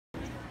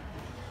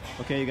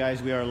Okay, you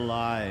guys, we are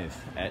live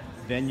at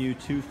venue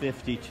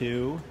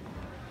 252,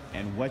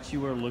 and what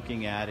you are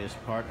looking at is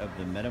part of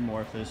the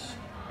Metamorphose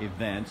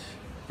event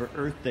for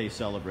Earth Day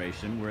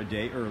celebration. We're a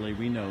day early,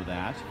 we know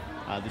that.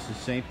 This is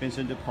St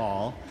Vincent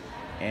dePaul,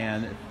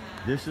 and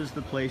this is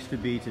the place to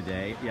be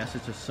today. Yes,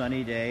 it's a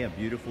sunny day, a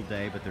beautiful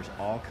day, but there's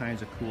all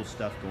kinds of cool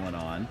stuff going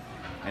on.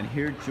 And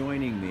here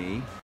joining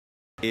me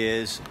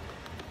is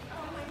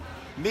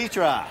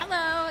Mitra.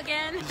 Hello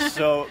again.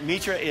 So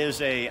Mitra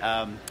is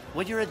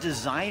well, you're a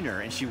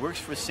designer, and she works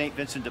for St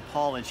Vincent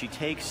dePaul, and she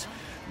takes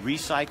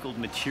recycled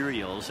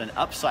materials and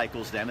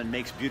upcycles them and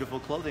makes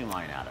beautiful clothing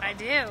line out of them. I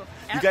do. Yep.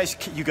 You guys,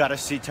 you got to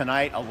see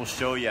tonight. I will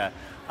show you.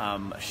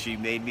 She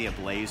made me a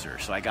blazer,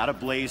 so I got a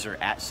blazer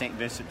at St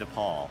Vincent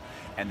dePaul,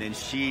 and then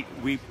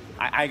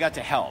I got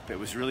to help. It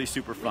was really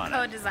super fun. We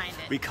co-designed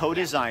it. We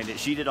co-designed it.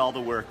 She did all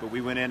the work, but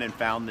we went in and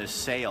found this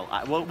sale.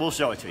 We'll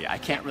show it to you. I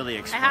can't really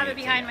explain. I have it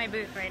behind my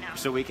booth right now.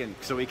 So we can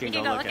go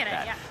look at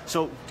that. Yeah.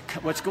 So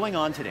what's going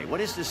on today?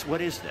 What is this?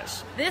 What is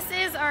this? This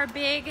is our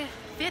big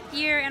 5th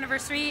year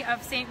anniversary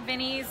of St.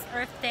 Vinny's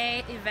Earth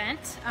Day event.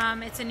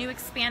 It's a new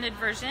expanded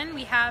version.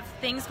 We have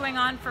things going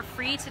on for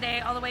free today,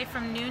 all the way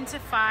from noon to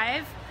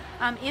 5.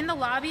 In the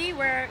lobby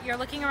where you're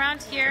looking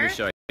around here. Let me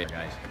show you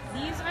guys.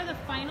 These are the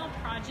final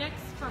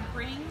projects for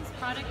Bring's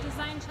Product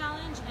Design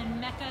Challenge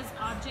and Mecca's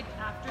Object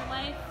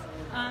Afterlife.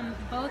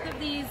 Both of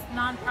these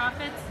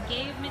nonprofits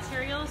gave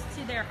materials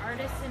to their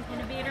artists and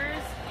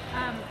innovators.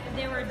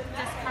 They were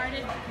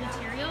discarded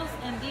materials,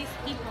 and these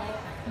people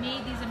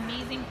made these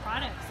amazing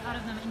products out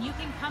of them. And you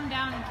can come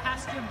down and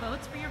cast your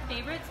votes for your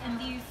favorites, and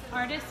these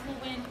artists will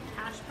win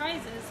cash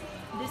prizes.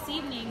 This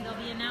evening, they'll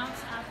be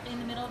announced in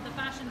the middle of the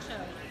fashion show.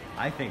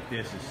 I think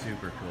this is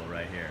super cool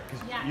right here.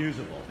 Yeah.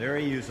 Usable,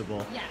 very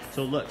usable. Yes.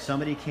 So look,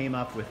 somebody came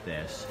up with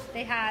this.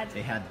 They had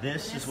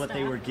this is what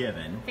they were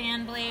given.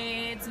 Fan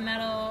blades,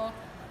 metal.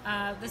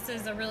 This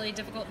is a really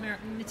difficult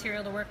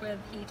material to work with,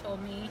 he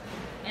told me.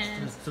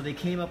 And so they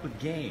came up with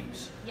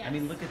games. Yes. I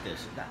mean, look at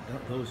this.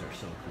 Those are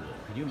so cool.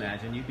 Could you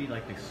imagine? You'd be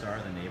like the star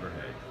of the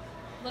neighborhood.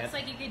 Looks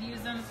like you could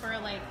use them for,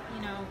 like,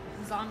 you know,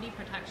 zombie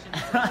protection.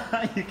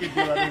 You could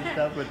do other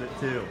stuff with it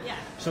too. Yeah.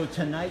 So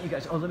tonight, you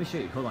guys. Oh, let me show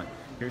you. Hold on.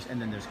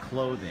 And then there's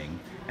clothing.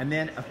 And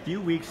then a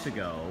few weeks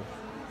ago,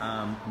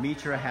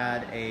 Mitra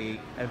had a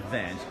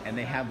event, and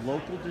they have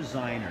local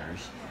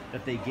designers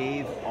that they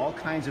gave all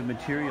kinds of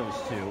materials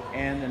to,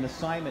 and an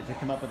assignment to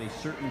come up with a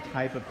certain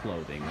type of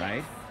clothing,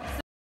 right?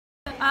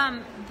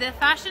 The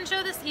fashion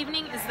show this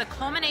evening is the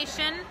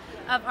culmination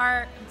of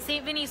our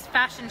St. Vinny's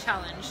Fashion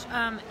Challenge.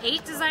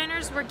 8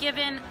 designers were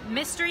given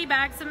mystery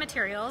bags of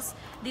materials.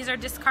 These are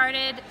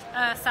discarded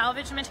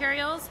salvage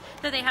materials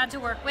that they had to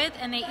work with,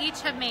 and they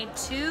each have made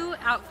 2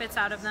 outfits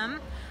out of them.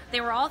 They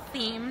were all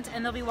themed,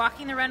 and they'll be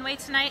walking the runway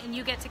tonight, and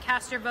you get to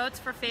cast your votes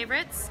for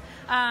favorites.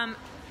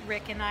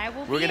 Rick and I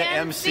will We're be going to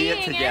MC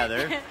it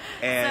together,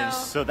 and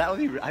so that would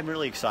be. I'm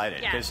really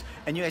excited because,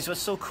 and you guys, what's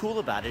so cool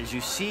about it is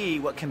you see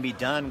what can be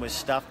done with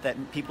stuff that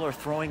people are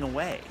throwing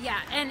away. Yeah,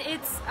 and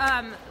it's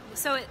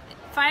so at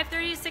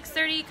 5:30 to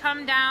 6:30,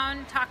 come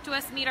down, talk to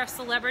us, meet our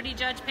celebrity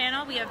judge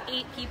panel. We have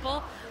 8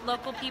 people,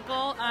 local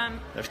people.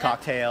 There's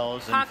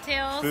cocktails, and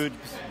food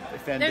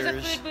vendors. There's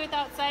a food booth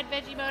outside,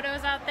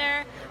 Vegimoto's out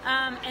there,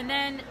 and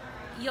then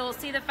you'll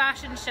see the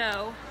fashion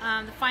show,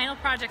 the final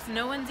projects.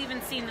 No one's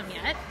even seen them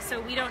yet,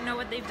 so we don't know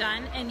what they've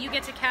done, and you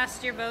get to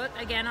cast your vote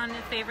again on the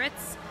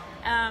favorites.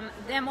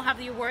 Then we'll have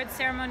the awards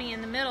ceremony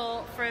in the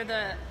middle for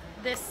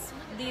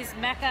these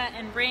Mecca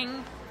and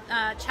Bring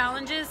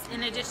challenges,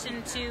 in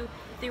addition to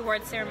the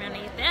awards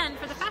ceremony then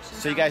for the fashion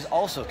So you guys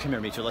also, come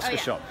here, Mitra, let's go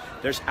show them.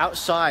 There's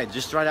outside,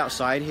 just right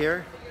outside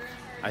here,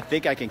 I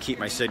think I can keep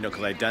my signal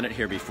because I've done it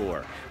here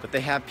before. But they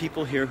have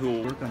people here who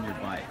will work on your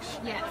bikes.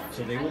 Yes.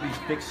 So they will be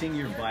fixing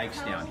your bikes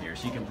down here.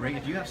 So you can bring,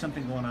 if you have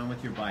something going on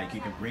with your bike, you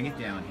can bring it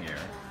down here.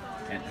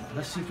 And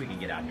let's see if we can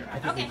get out here. I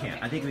think we can.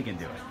 I think we can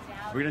do it.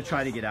 We're going to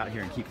try to get out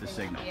here and keep the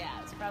signal. Yeah,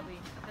 it's probably...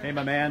 Hey,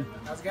 my man.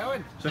 How's it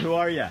going? So who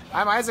are you?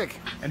 I'm Isaac.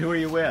 And who are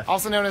you with?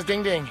 Also known as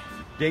Ding Ding.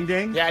 Ding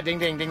Ding? Yeah, Ding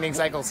Ding. Ding Ding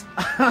Cycles.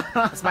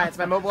 It's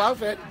my mobile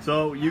outfit.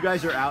 So you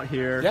guys are out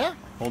here. Yeah.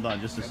 Hold on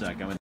just a sec.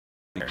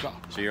 Cool.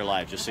 So you're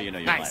live, just so you know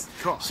you're nice.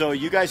 live. Cool. So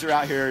you guys are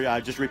out here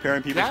just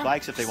repairing people's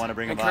bikes if they want to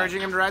bring them by.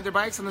 Encouraging them to ride their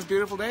bikes on this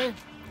beautiful day.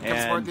 Come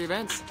support the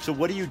events. So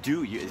what do you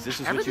do? Is this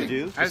Everything. what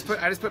you do?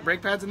 I just put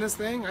brake pads in this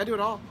thing. I do it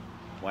all.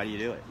 Why do you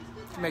do it?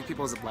 To make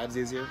people's lives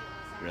easier.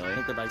 Really?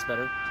 Make their bikes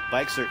better.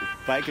 Bikes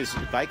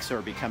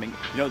are becoming.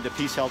 You know, the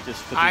Peace Health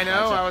just. Put I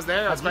know. I was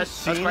there.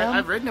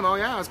 I've ridden them. Oh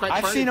yeah, I was quite.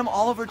 I've seen them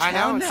all over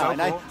town now, so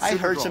and cool. I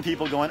heard cool. some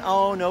people going,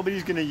 "Oh,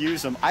 nobody's going to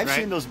use them." I've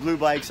seen those blue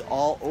bikes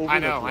all over. I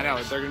know. the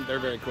place. I know. They're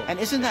very cool. And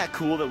isn't that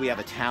cool that we have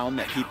a town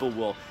that people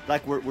will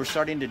like? We're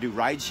starting to do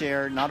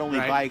rideshare, not only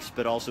bikes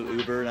but also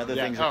Uber and other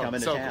things are coming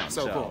to town.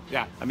 So cool.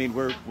 Yeah. I mean,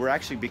 we're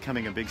actually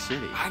becoming a big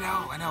city. I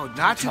know.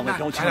 Don't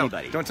tell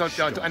anybody. Don't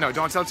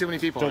tell too many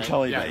people. Don't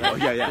tell anybody. Yeah. Oh,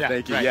 yeah.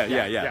 Thank you.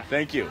 Yeah.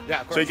 Thank you.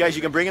 Yeah, so you guys,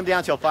 you can bring him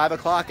down till 5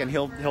 o'clock, and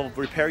he'll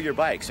repair your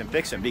bikes and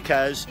fix them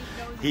because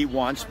he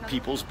wants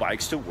people's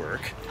bikes to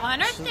work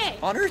On Earth Day.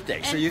 On Earth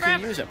Day, so And you can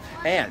forever. use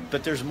them.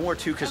 But there's more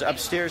too, because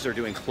upstairs they're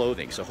doing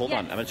clothing. So hold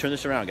on, I'm gonna turn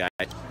this around,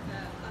 guys.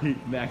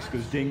 Max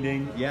goes ding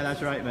ding. Yeah,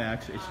 that's right,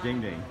 Max. It's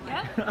ding ding.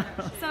 Yep.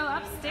 So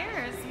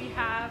upstairs we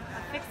have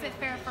a Fix-It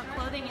Fair for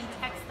clothing and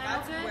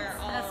textile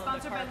goods,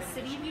 sponsored by the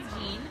city of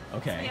Eugene.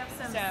 Okay. So we have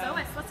some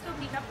sewists. Let's go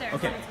peek up there.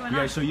 Okay, See what's going you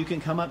on. guys, so you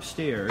can come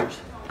upstairs.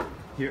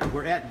 Here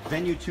we're at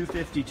venue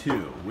 252,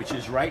 which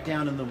is right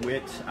down in the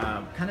WIT,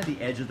 kind of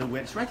the edge of the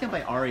WIT. It's right down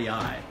by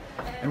REI.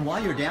 And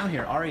while you're down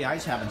here,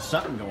 REI's having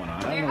something going on.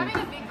 They're having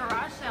a big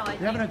garage sale, I think.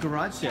 They're having a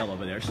garage sale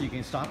over there, so you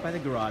can stop by the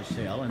garage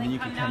sale, and then you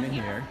can come in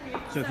here.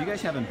 So if you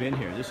guys haven't been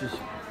here, this is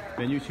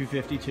venue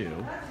 252.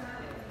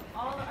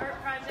 All the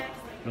art projects.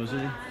 Those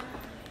are,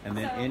 and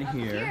then So in up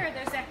here,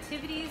 there's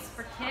activities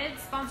for kids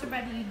sponsored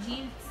by the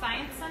Eugene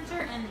Science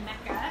Center and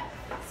Mecca.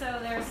 So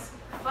there's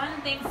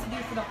fun things to do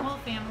for the whole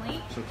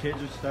family. so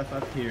kids are stuff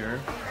up here,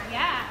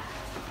 Yeah.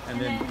 and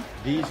then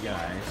these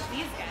guys.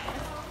 These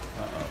guys.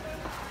 Uh-oh.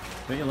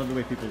 Don't you love the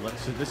way people look?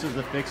 So this is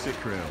the Fix-It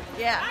crew.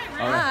 Yeah.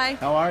 All right. Hi.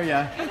 How are you?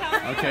 How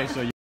are you? Okay,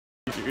 so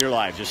you're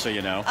live, just so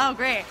you know. Oh,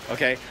 great.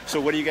 Okay,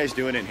 so what are you guys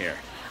doing in here?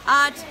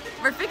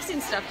 We're fixing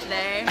stuff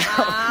today.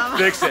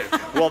 Fix it.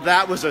 Well,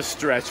 that was a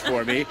stretch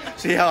for me.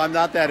 See how I'm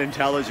not that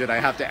intelligent. I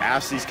have to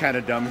ask these kind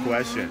of dumb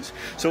questions.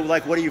 So,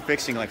 like, what are you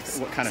fixing? Like,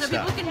 what kind of So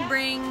stuff? people can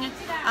bring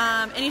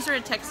any sort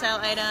of textile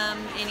item,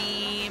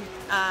 any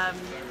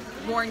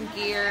worn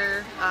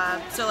gear,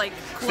 so like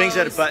clothes. Things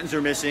that buttons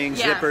are missing,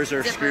 Yeah, zippers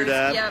are screwed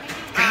up. Yep.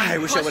 God, I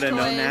wish I plush would have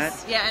known toys.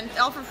 that. Yeah, and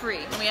all for free.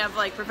 And we have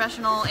like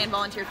professional and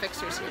volunteer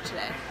fixers here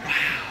today.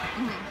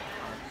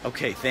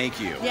 Okay, thank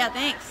you. Yeah,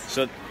 thanks.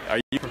 So, are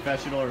you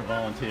professional or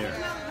volunteer?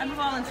 I'm a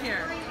volunteer.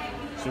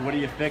 So, what are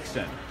you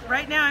fixing?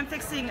 Right now I'm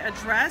fixing a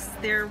dress.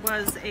 There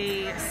was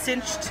a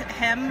cinched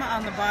hem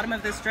on the bottom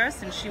of this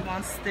dress and she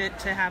wants it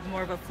to have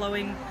more of a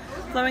flowing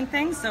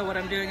thing. So what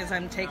I'm doing is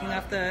I'm taking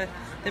off the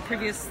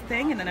previous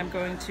thing and then I'm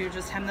going to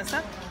just hem this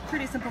up.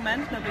 Pretty simple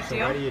mend, no big So,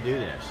 deal. why do you do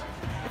this?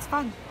 It's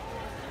fun.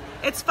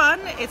 It's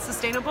fun, it's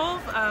sustainable.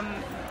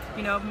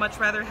 You know, much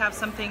rather have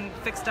something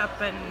fixed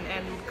up and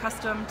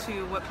custom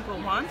to what people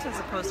want as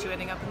opposed to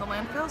ending up in the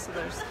landfill. So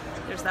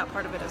there's that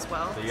part of it as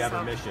well. So, you have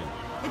a mission.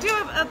 I do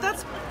have,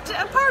 that's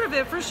a part of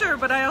it for sure,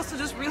 but I also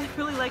just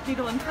really like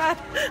needle and thread.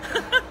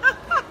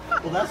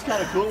 Well, that's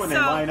kind of cool when they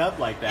So, line up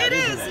like that, It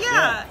isn't is, it?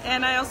 yeah.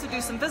 And I also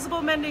do some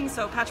visible mending,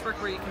 so patchwork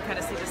where you can kind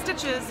of see the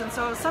stitches, and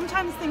so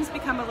sometimes things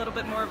become a little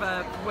bit more of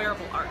a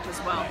wearable art as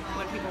well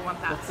when people want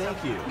that. Well,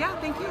 thank you. Yeah,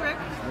 thank you, Rick.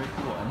 Very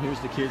cool. And here's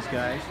the kids,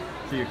 guys.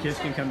 So your kids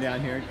can come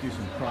down here and do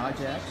some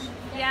projects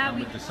Yeah,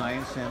 with the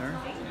Science Center.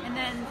 and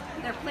then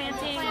they're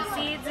planting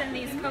seeds in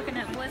these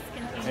coconut bliss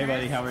containers. Hey,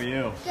 buddy, how are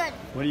you? Good.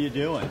 What are you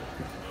doing?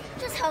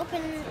 Just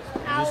helping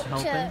out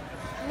helping? to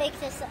make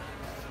this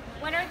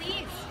What are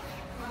these?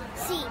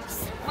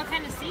 seeds. What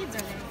kind of seeds are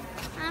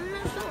they? I'm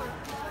not sure.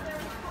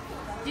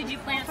 Did you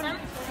plant some?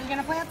 You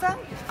gonna plant some?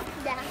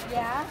 Yeah.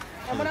 Yeah.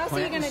 And what else are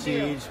you Planting gonna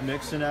do? seeds,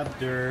 mixing up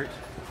dirt.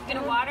 You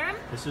gonna water them?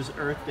 This is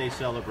Earth Day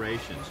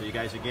celebration. So you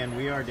guys, again,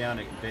 we are down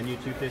at venue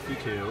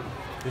 252.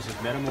 This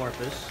is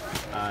Metamorphose,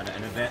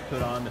 an event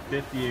put on the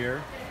 5th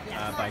year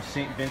by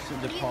St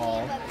Vincent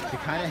dePaul to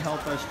kind of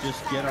help us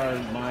just get our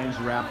minds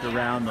wrapped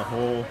around the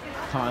whole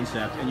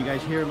concept. And you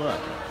guys here, look,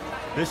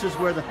 this is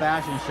where the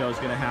fashion show is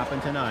going to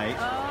happen tonight.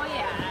 Oh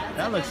yeah.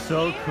 That looks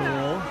so cool.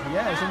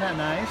 Yeah, isn't that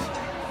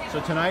nice? So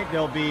tonight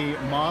there'll be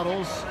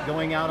models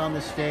going out on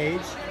the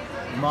stage,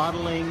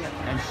 modeling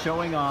and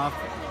showing off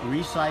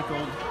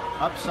recycled,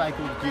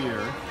 upcycled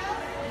gear,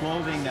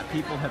 clothing that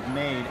people have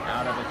made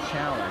out of a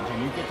challenge.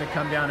 And you get to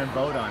come down and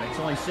vote on it. It's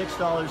only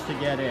 $6 to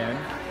get in.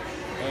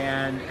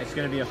 And it's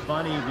going to be a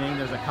fun evening.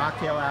 There's a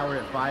cocktail hour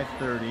at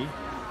 5:30.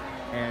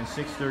 And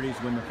 6:30 is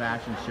when the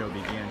fashion show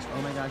begins.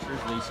 Oh my gosh, there's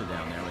Lisa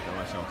down there with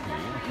OSLP.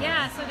 Okay.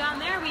 Yeah, so down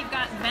there we've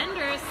got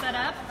vendors set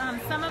up.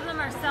 Some of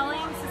them are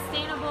selling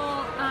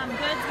sustainable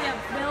goods. We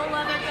have real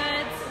leather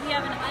goods. We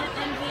have an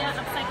Envia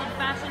upcycled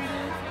fashion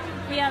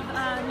booth. We have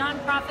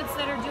nonprofits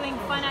that are doing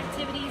fun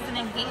activities and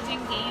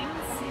engaging games.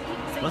 So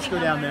you Let's can go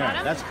come down there. learn about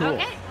 'em. That's cool.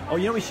 Okay. Oh,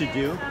 you know what we should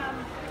do?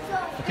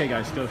 Okay,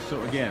 guys, so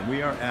again,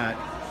 we are at,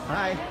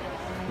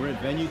 we're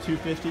at venue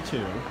 252.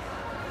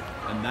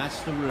 And that's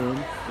the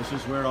room. This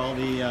is where all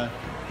the,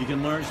 you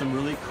can learn some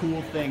really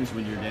cool things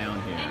when you're down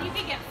And here. you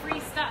can get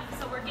free stuff,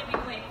 so we're giving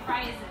away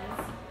prizes.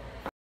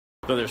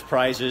 So there's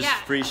prizes, Yeah.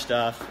 free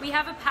stuff. We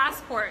have a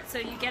passport, so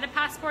you get a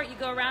passport, you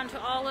go around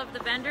to all of the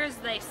vendors,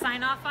 they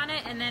sign off on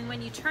it, and then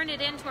when you turn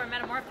it into our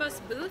Metamorphose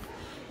booth,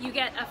 you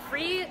get a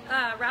free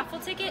raffle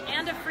ticket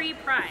and a free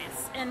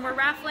prize. And we're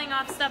raffling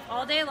off stuff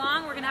all day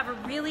long. We're gonna have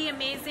a really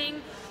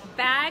amazing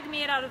bag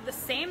made out of the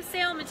same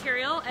sale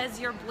material as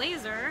your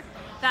blazer,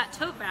 that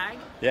tote bag.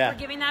 Yeah. We're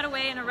giving that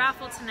away in a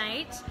raffle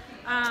tonight.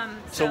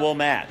 So we'll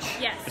match.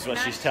 Yes, Is what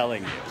match. she's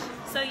telling you.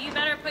 So you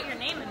better put your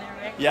name in there,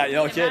 Rick. Yeah, you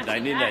know, Get kid, I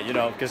matching need bag. that, you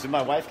know, because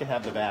my wife can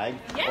have the bag.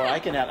 Yeah. Or I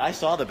can have, I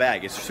saw the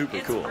bag. It's super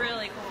It's cool.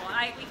 really cool.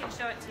 We can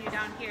show it to you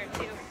down here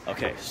too.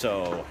 Okay,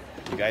 so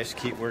you guys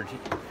keep,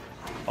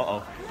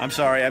 Uh-oh. I'm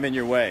sorry, I'm in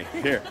your way.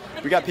 Here,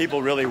 we got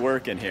people really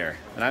working here,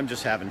 and I'm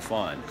just having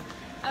fun.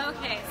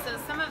 Okay, so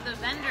some of the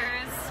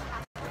vendors.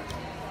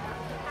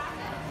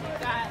 We've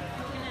got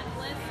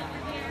Bliss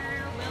over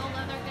here, Will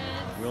Leather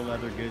Goods. Will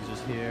Leather Goods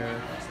is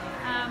here.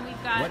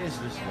 We've got. What is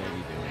this lady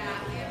doing?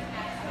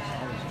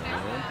 That's always good.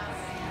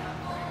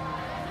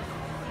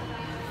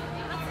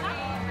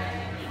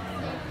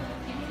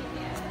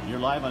 You're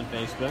live on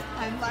Facebook.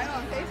 I'm live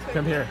on Facebook.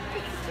 Come here.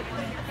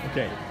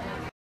 Okay.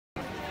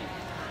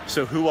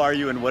 So who are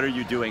you and what are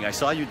you doing? I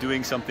saw you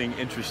doing something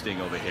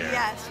interesting over here.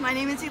 Yes, my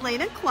name is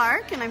Elena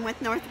Clark and I'm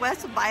with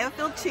Northwest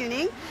Biofield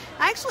Tuning.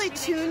 I actually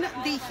tune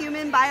the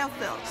human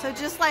biofield. So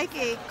just like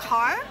a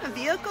car, a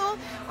vehicle,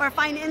 or a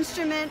fine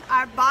instrument,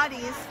 our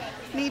bodies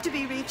need to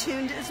be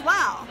retuned as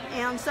well.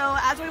 And so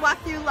as we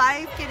walk through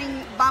life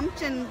getting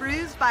bumped and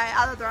bruised by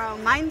either our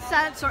own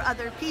mindsets or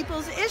other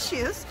people's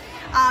issues,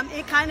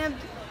 it kind of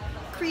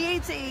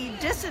creates a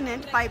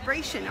dissonant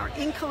vibration or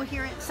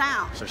incoherent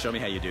sound. So show me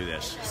how you do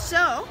this.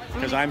 So,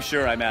 because I'm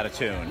sure I'm out of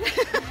tune.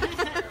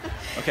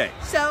 Okay.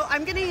 So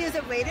I'm going to use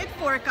a weighted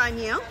fork on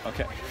you.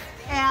 Okay.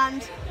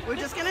 And we're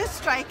just going to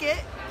strike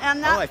it.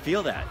 And that, oh, I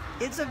feel that.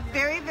 It's a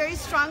very, very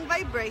strong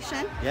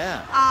vibration.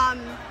 Yeah.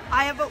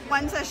 I have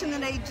one session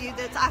that I do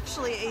that's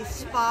actually a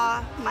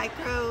spa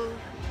micro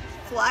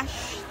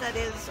flush that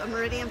is a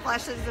meridian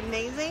flush that is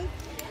amazing.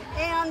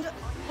 And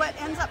what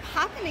ends up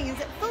happening is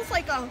it feels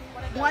like a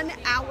 1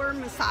 hour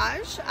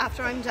massage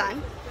after I'm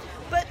done.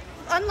 But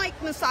unlike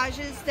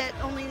massages that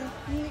only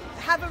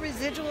have a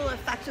residual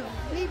effect of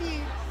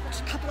maybe a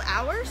couple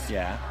hours,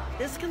 yeah,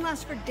 this can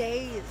last for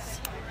days.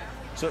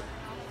 So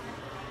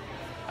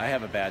I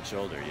have a bad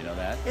shoulder, you know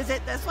that? Is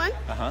it this one?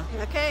 Uh-huh.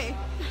 Okay.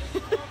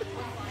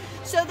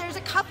 So there's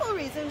a couple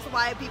reasons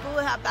why people will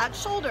have bad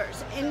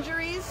shoulders.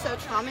 Injuries, so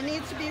trauma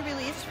needs to be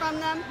released from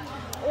them,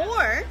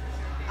 or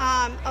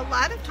a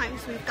lot of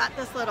times we've got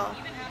this little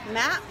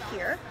map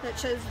here that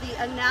shows the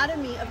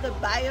anatomy of the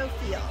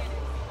biofield.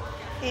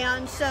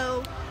 And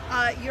so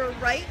your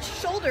right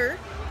shoulder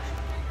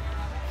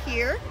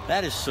here.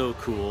 That is so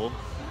cool.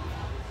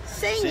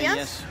 Saying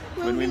yes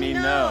when we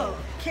mean no.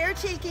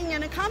 Caretaking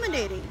and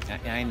accommodating.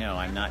 I know,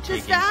 I'm not Does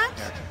taking that-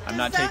 care. I'm does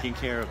not that- taking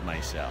care of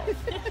myself.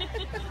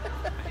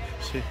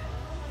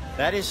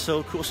 That is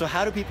so cool. So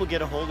how do people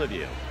get a hold of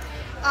you?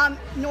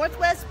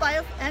 Northwest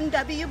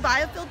NW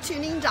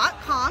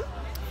biofieldtuning.com,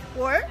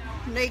 or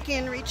they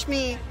can reach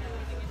me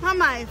on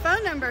my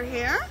phone number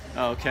here.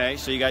 Okay,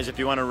 so you guys, if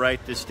you want to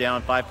write this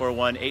down,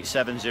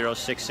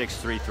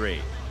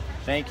 541-870-6633.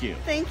 Thank you.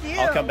 Thank you.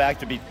 I'll come back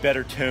to be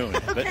better tuned.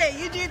 Okay,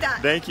 you do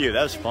that. Thank you.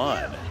 That was Thank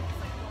fun. you.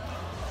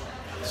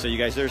 So you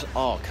guys, there's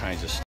all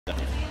kinds of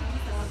stuff.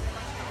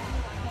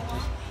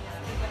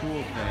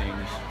 Cool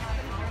things.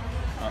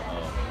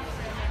 Uh-oh.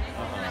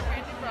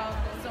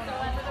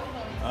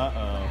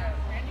 Uh-oh.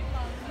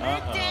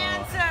 Uh-oh.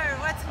 Dancer,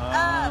 what's Oh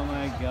up?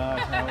 my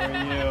gosh, how are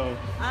you?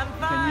 I'm Can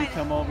fine. you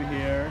come over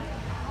here?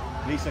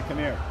 Lisa, come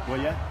here,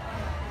 will you?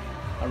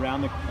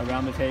 Around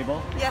the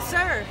table? Yes,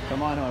 sir.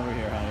 Come on over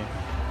here, honey.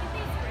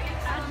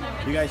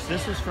 You guys,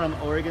 this is from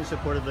Oregon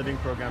Supported Living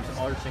Program's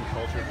Arts and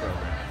Culture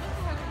Program.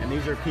 And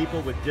these are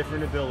people with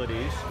different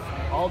abilities,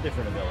 all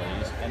different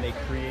abilities, and they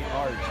create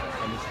art,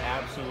 and it's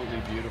absolutely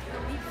beautiful.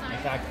 In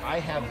fact, I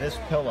have this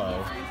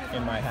pillow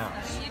in my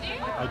house. You do?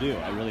 I do,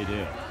 I really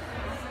do.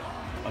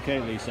 Okay,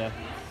 Lisa,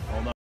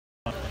 hold on.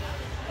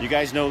 You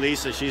guys know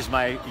Lisa, she's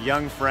my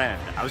young friend.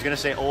 I was gonna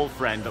say old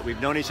friend, but we've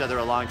known each other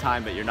a long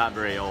time, but you're not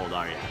very old,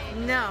 are you?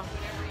 No.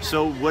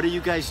 So what are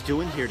you guys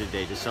doing here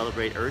today to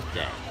celebrate Earth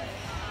Day?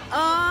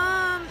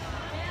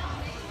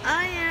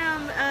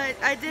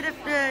 I did a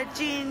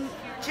jean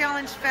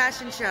challenge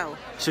fashion show.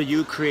 So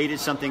you created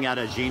something out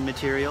of jean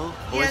material?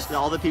 Yes.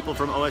 All the people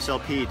from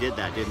OSLP did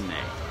that, didn't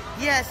they?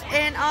 Yes,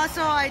 and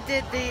also I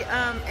did the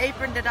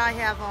apron that I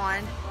have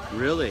on.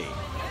 Really?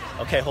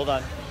 Okay, hold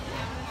on.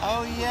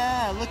 Oh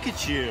yeah, look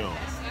at you.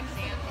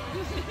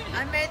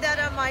 I made that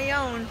on my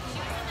own.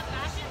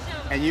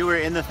 And you were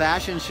in the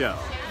fashion show.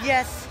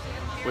 Yes.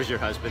 Was your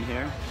husband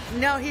here?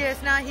 No, he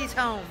is not. He's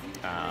home.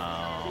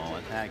 Oh,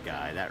 that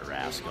guy, that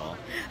rascal.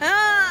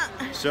 Ah!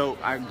 So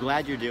I'm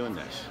glad you're doing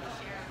this.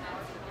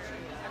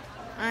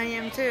 I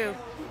am too.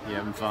 You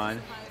having fun?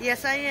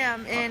 Yes, I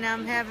am, and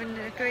I'm having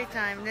a great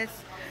time.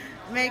 It's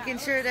making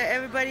sure that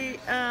everybody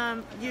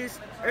use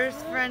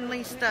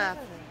earth-friendly stuff.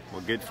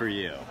 Well, good for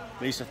you.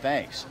 Lisa,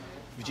 thanks.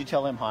 Would you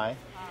tell him hi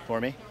for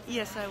me?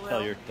 Yes, I will.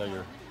 Tell your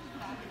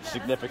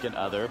significant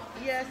other.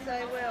 Yes,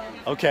 I will.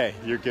 Okay,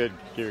 you're good.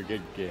 You're a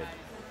good kid.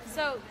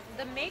 So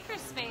the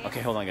makerspace.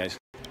 Okay, hold on, guys.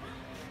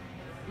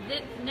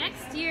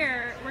 Next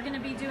year, we're going to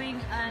be doing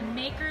a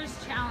Makers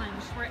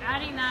Challenge. We're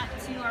adding that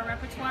to our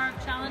repertoire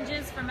of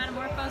challenges for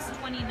Metamorphose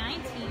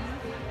 2019.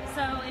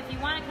 So if you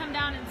want to come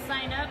down and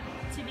sign up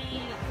to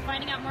be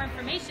finding out more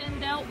information,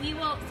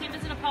 St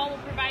Vincent dePaul will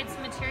provide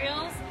some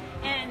materials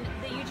and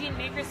the Eugene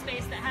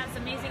Makerspace that has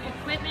amazing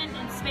equipment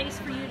and space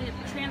for you to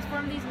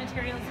transform these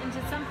materials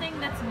into something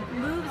that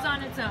moves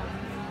on its own.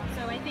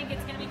 So I think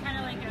it's going to be kind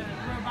of like a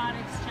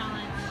robotics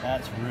challenge.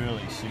 That's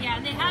really super. Yeah,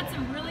 and they had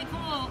some really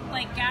cool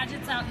like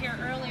gadgets out here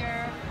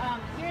earlier.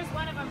 Here's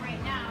one of them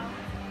right now.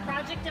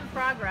 Project in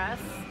progress.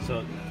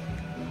 So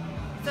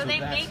they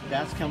make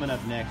that's coming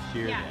up next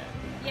year. Yeah.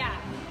 Then.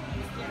 Yeah.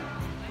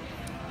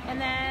 And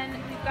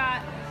then we've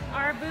got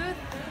our booth.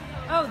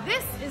 Oh,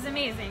 this is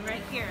amazing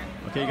right here.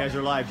 Okay, you guys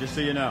are live, just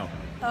so you know.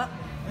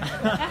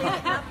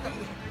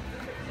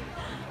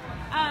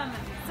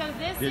 So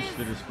this Ditch is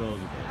the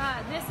disposable.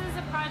 this is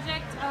a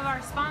project of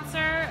our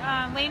sponsor,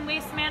 Lane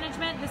Waste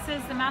Management. This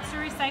is the Master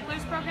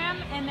Recyclers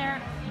Program, and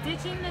they're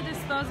ditching the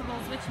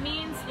disposables, which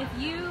means if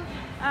you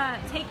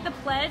take the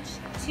pledge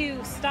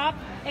to stop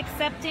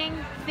accepting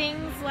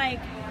things like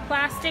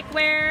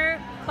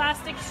plasticware,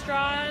 plastic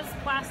straws,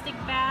 plastic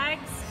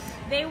bags,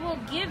 they will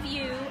give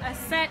you a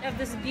set of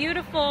this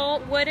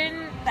beautiful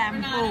wooden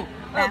Bamboo.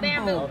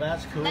 bamboo. Oh,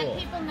 that's cool. Let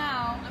people know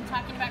I'm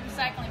talking about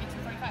recycling at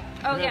 245.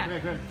 Oh yeah,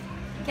 Good.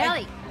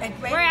 Kelly,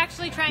 we're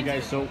actually trying You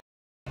guys, to.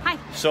 Hi.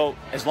 So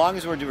as long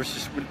as we're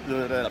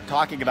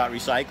talking about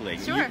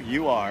recycling, Sure.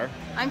 you are,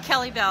 I'm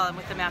Kelly Bell. I'm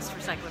with the Master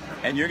Recycling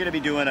Program. and you're going to be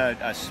doing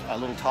a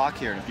little talk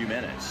here in a few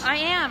minutes. I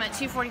am at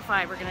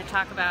 245. We're going to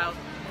talk about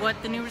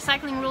what the new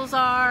recycling rules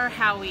are,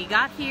 how we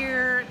got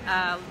here,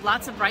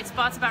 lots of bright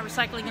spots about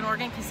recycling in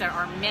Oregon because there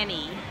are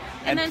many,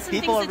 and then some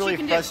people things are that really you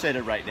can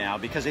frustrated right now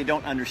because they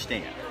don't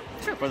understand.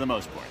 True. For the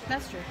most part.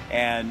 That's true.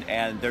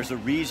 And there's a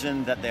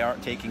reason that they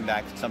aren't taking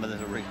back some of the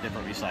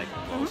different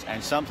recyclables.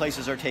 And some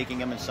places are taking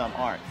them and some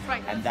aren't.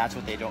 Right. And that's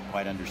what they don't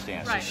quite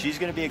understand. Right. So she's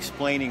going to be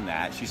explaining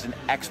that. She's an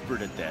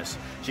expert at this.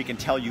 She can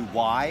tell you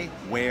why,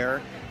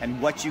 where, and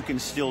what you can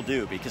still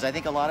do. Because I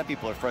think a lot of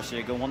people are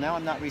frustrated, go, well, now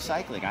I'm not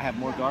recycling. I have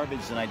more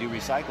garbage than I do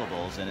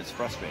recyclables, and it's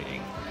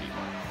frustrating for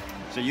people.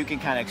 So you can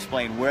kind of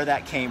explain where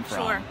that came from.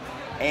 Sure.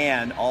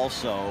 And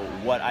also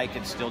what I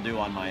can still do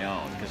on my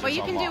own. What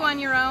you can do on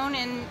your own,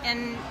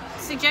 and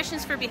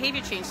suggestions for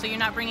behavior change, so you're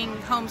not bringing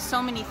home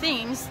so many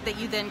things that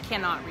you then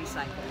cannot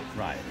recycle.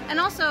 Right. And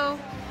also,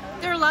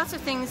 there are lots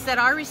of things that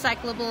are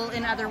recyclable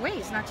in other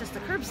ways, not just the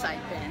curbside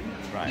bin.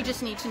 Right. You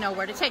just need to know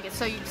where to take it.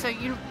 So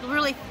you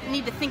really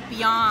need to think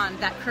beyond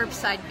that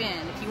curbside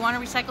bin. If you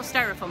want to recycle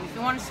styrofoam, if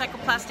you want to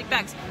recycle plastic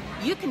bags,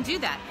 you can do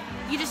that.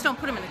 You just don't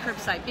put them in the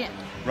curbside bin.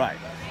 Right.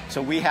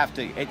 So we have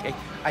to.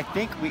 I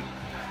think we.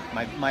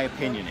 My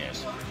opinion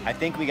is, I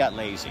think we got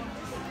lazy,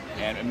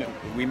 and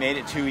we made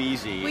it too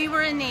easy. We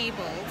were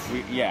enabled.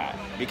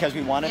 Because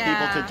we wanted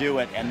people to do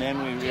it, and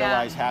then we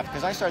realized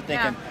because I started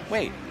thinking,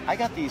 wait, I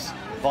got these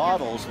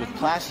bottles with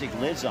plastic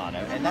lids on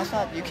them, and that's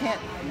not, you can't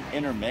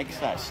intermix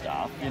that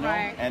stuff, you know?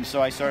 Right. And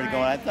so I started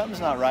going, something's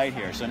not right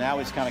here. So now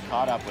it's kind of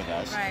caught up with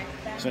us. Right.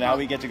 So now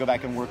we get to go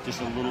back and work just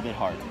a little bit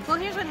harder. Well,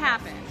 here's what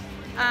happened.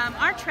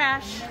 Our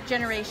trash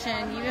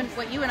generation,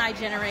 what you and I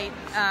generate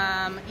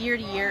year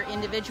to year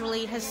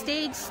individually, has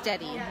stayed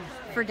steady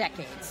for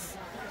decades.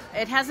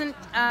 It hasn't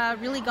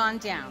really gone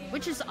down,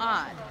 which is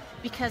odd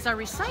because our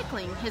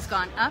recycling has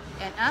gone up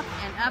and up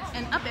and up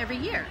and up every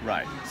year.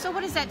 Right. So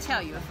what does that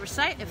tell you? If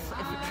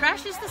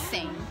trash is the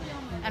same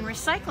and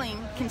recycling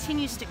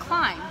continues to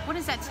climb, what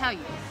does that tell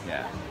you?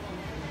 Yeah.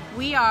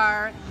 We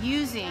are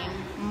using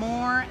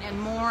more and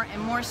more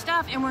and more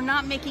stuff, and we're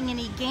not making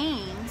any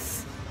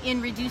gains in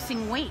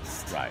reducing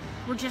waste. Right.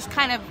 We're just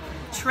kind of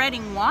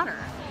treading water,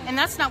 and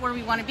that's not where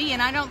we want to be,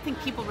 and I don't think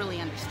people really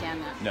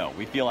understand that. No,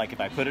 we feel like if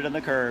I put it on the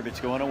curb,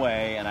 it's going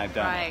away, and I've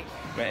done right. it.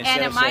 But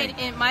And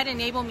it might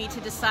enable me to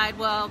decide,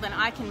 well, then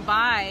I can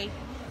buy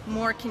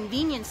more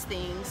convenience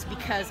things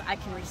because I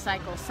can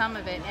recycle some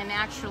of it, and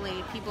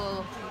actually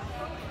people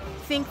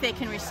think they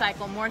can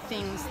recycle more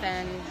things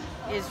than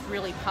is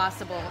really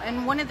possible.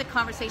 And one of the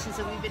conversations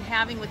that we've been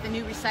having with the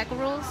new recycle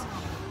rules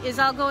is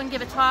I'll go and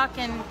give a talk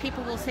and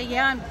people will say,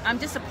 yeah, I'm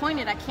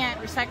disappointed I can't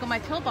recycle my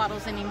pill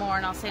bottles anymore,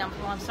 and I'll say, well,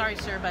 I'm sorry,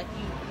 sir, but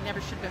you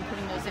never should have been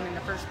putting those in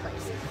the first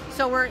place.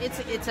 So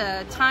it's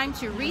a time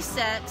to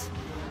reset,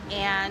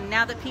 and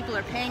now that people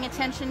are paying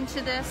attention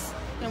to this,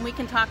 then we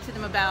can talk to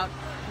them about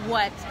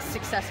what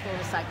successful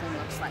recycling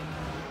looks like.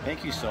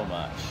 Thank you so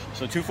much.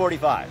 So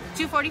 245.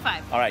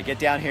 245. All right, get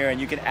down here and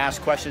you can ask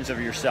questions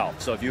of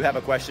yourself. So if you have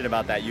a question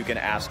about that, you can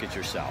ask it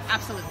yourself.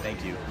 Absolutely.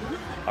 Thank you.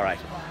 All right,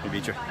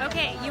 Mitra.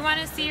 Okay, you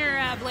want to see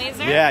your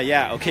blazer?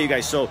 Yeah. Okay, you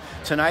guys. So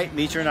tonight,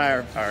 Mitra and I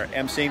are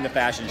emceeing the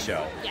fashion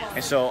show. Yes.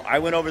 And so I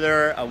went over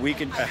there a week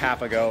and a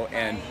half ago,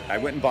 and I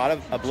went and bought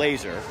a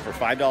blazer for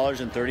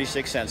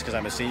 $5.36 because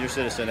I'm a senior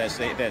citizen at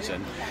St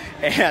Vincent,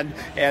 and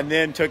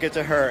then took it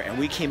to her, and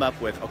we came up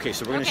with, okay,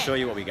 so we're going to show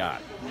you what we got.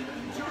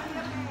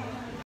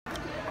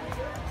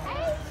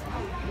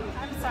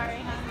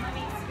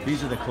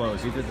 These are the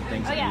clothes. These are the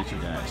things that Mitra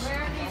does.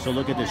 So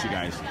look at this, you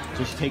guys.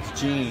 So she takes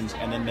jeans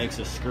and then makes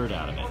a skirt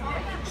out of it.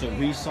 So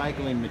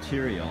recycling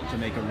material to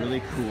make a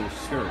really cool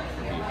skirt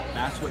for people.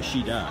 That's what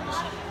she does.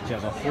 She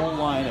has a whole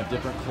line of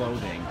different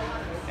clothing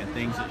and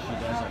things that she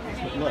does like this.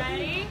 But look,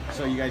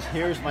 so you guys,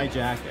 here's my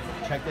jacket.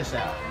 Check this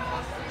out.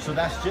 So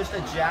that's just a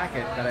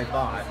jacket that I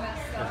bought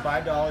for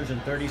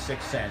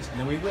 $5.36. And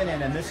then we went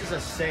in, and this is a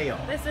sale.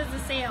 This is a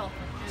sale.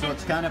 So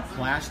it's kind of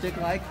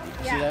plastic-like.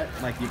 See that?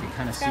 Like you can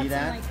kind of see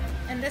that.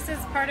 And this is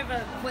part of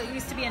what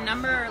used to be a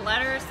number or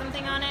letter or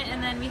something on it.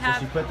 And then we have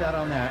So she put that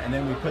on that, and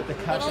then we put the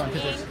cuffs on.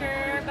 little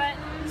anchor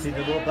buttons. See,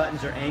 the little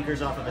buttons are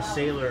anchors off of a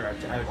sailor,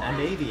 a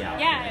Navy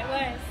outfit. Yeah,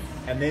 it was.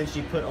 And then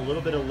she put a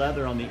little bit of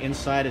leather on the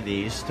inside of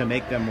these to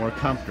make them more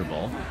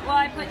comfortable. Well,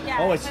 I put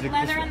it's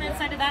leather on the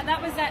inside of that.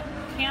 That was that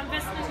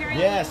canvas material.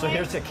 Yeah, so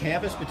here's the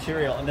canvas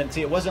material, and then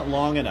see, it wasn't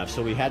long enough,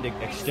 so we had to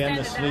extend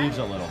the sleeves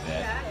a little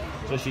bit.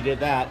 So she did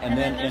that, and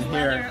then in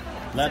here,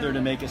 leather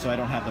to make it so I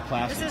don't have the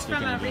plastic. This is from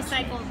sticking a against me.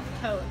 recycled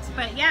coat,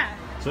 but yeah.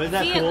 So isn't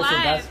that See cool? it So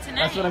live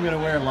that's what I'm going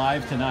to wear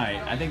live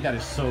tonight. I think that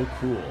is so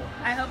cool.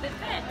 I hope it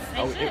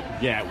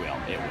fits. Yeah, it will.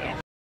 It will.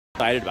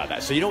 Excited about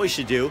that. So you know what we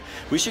should do?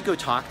 We should go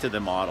talk to the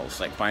models,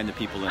 like find the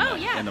people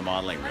in the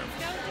modeling room.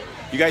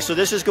 You guys, so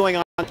this is going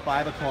on at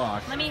 5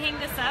 o'clock. Let me hang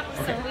this up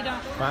so we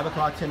don't... 5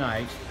 o'clock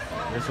tonight.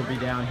 This will be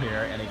down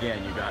here. And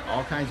again, you've got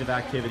all kinds of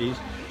activities.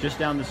 Just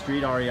down the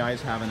street, REI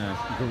is having a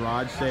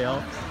garage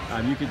sale.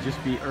 You could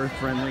just be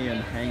earth-friendly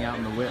and hang out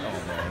in the wit all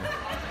day.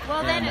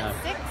 Well, then at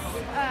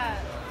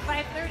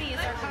 5:30 is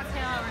our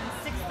cocktail hour and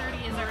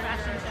 6:30 is our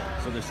fashion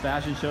show. So this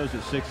fashion show's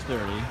at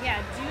 6:30.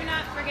 Yeah, do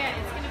not forget.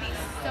 It's going to be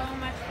so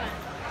much fun.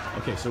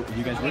 Okay, so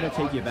you guys, we're going to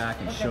take you back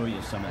and show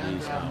you some of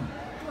these,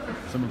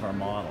 some of our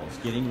models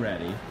getting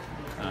ready,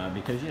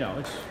 because you know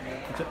it's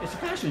a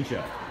fashion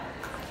show.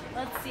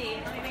 Let's see.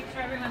 Let me make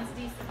sure everyone's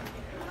decent.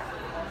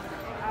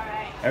 All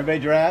right. Everybody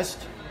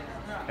dressed?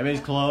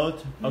 Everybody's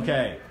clothed?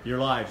 Okay, you're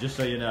live. Just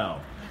so you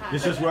know,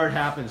 this is where it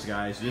happens,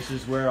 guys. This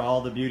is where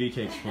all the beauty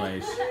takes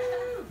place.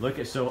 Look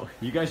at, so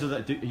you guys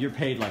you're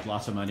paid like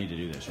lots of money to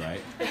do this,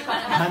 right?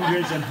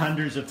 Hundreds and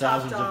hundreds of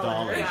thousands of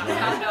dollars,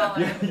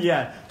 right?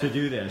 Yeah, to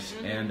do this,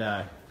 and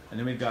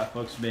then we've got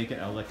folks making.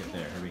 Oh, look at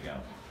there. Here we go.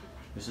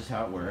 This is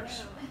how it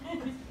works.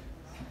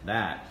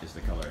 That is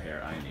the color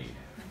hair I need.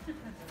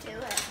 Do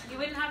it. You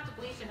wouldn't have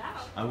to bleach it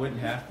out. I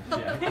wouldn't have to.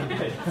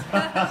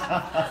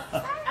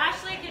 Yeah.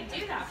 Ashley could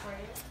do that for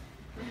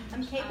you.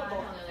 I'm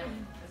capable.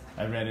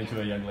 I ran into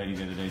a young lady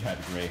the other day who had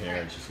gray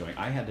hair, and she's going,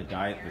 "I had to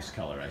dye it this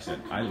color." I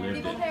said, "I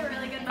lived it.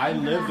 I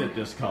lived it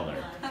this color."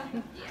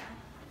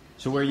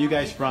 So where are you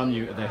guys from?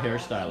 You, the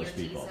hairstylist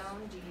people?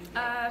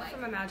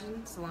 From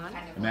Imagine Salon.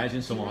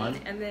 Imagine Salon.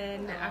 And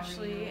then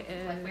Ashley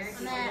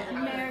is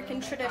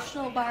American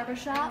Traditional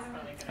Barbershop.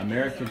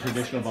 American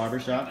Traditional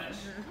Barbershop.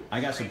 I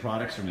got some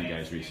products from you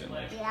guys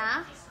recently.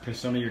 Yeah? Because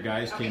some of your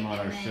guys came on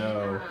our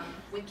show.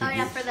 Oh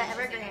yeah, for the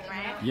Evergreen,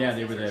 right? Yeah,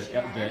 they were the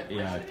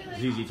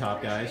ZZ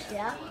Top guys.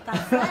 Yeah,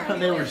 that's them.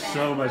 They were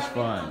so much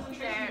fun.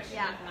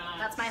 Yeah,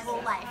 that's my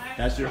whole life.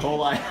 That's your whole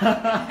life.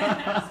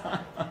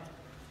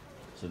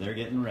 So they're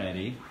getting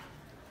ready,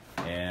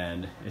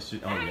 and it's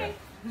just, oh yeah,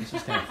 this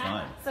is kind of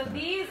fun. So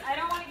these, I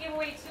don't want to give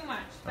away too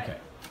much, but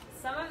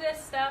some of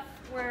this stuff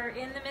were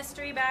in the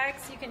mystery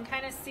bags. You can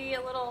kind of see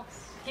a little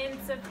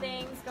hints of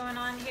things going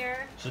on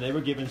here. So they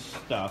were given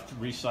stuffed,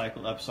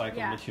 recycled,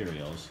 upcycled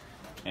materials,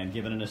 and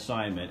given an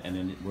assignment, and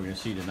then we're going to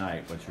see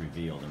tonight what's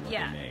revealed and what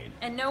they made.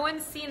 And no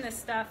one's seen this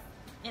stuff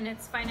in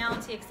its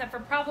finality except for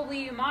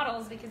probably you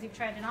models because you've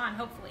tried it on,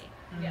 hopefully.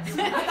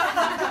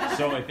 Yes.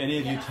 So if any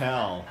of you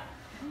tell.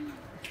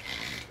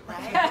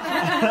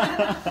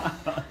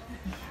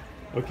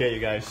 Okay, you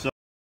guys, so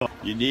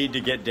you need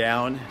to get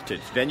down to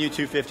venue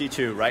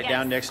 252, right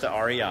down next to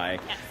REI,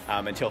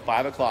 until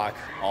 5 o'clock.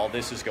 All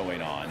this is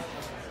going on.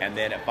 And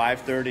then at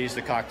 5:30 is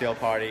the cocktail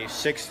party,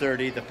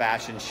 6:30 the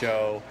fashion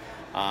show.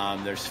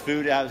 There's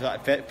food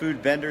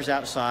vendors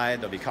outside.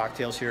 There'll be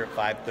cocktails here at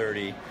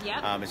 5:30.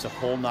 Yep. It's a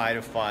whole night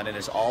of fun, and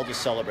it's all to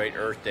celebrate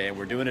Earth Day. And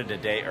we're doing it a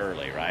day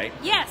early, right?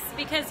 Yes,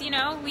 because, you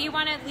know, we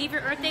want to leave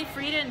your Earth Day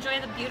free to enjoy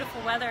the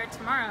beautiful weather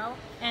tomorrow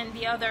and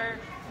the other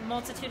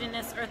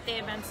multitudinous Earth Day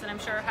events that I'm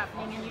sure are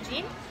happening in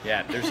Eugene.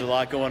 Yeah, there's a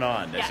lot going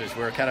on.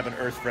 We're kind of an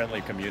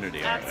Earth-friendly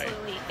community, aren't we?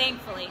 Absolutely,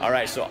 thankfully. All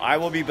right, so I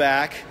will be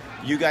back.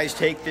 You guys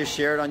take this,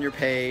 share it on your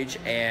page,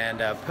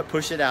 and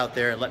push it out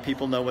there and let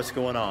people know what's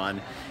going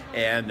on.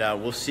 And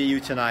we'll see you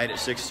tonight at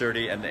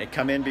 6:30. And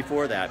come in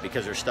before that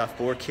because there's stuff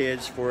for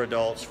kids, for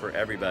adults, for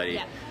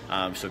everybody.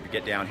 So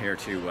get down here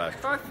to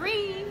for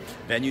free.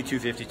 venue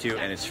 252,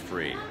 and it's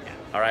free.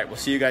 All right, we'll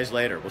see you guys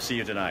later. We'll see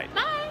you tonight.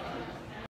 Bye.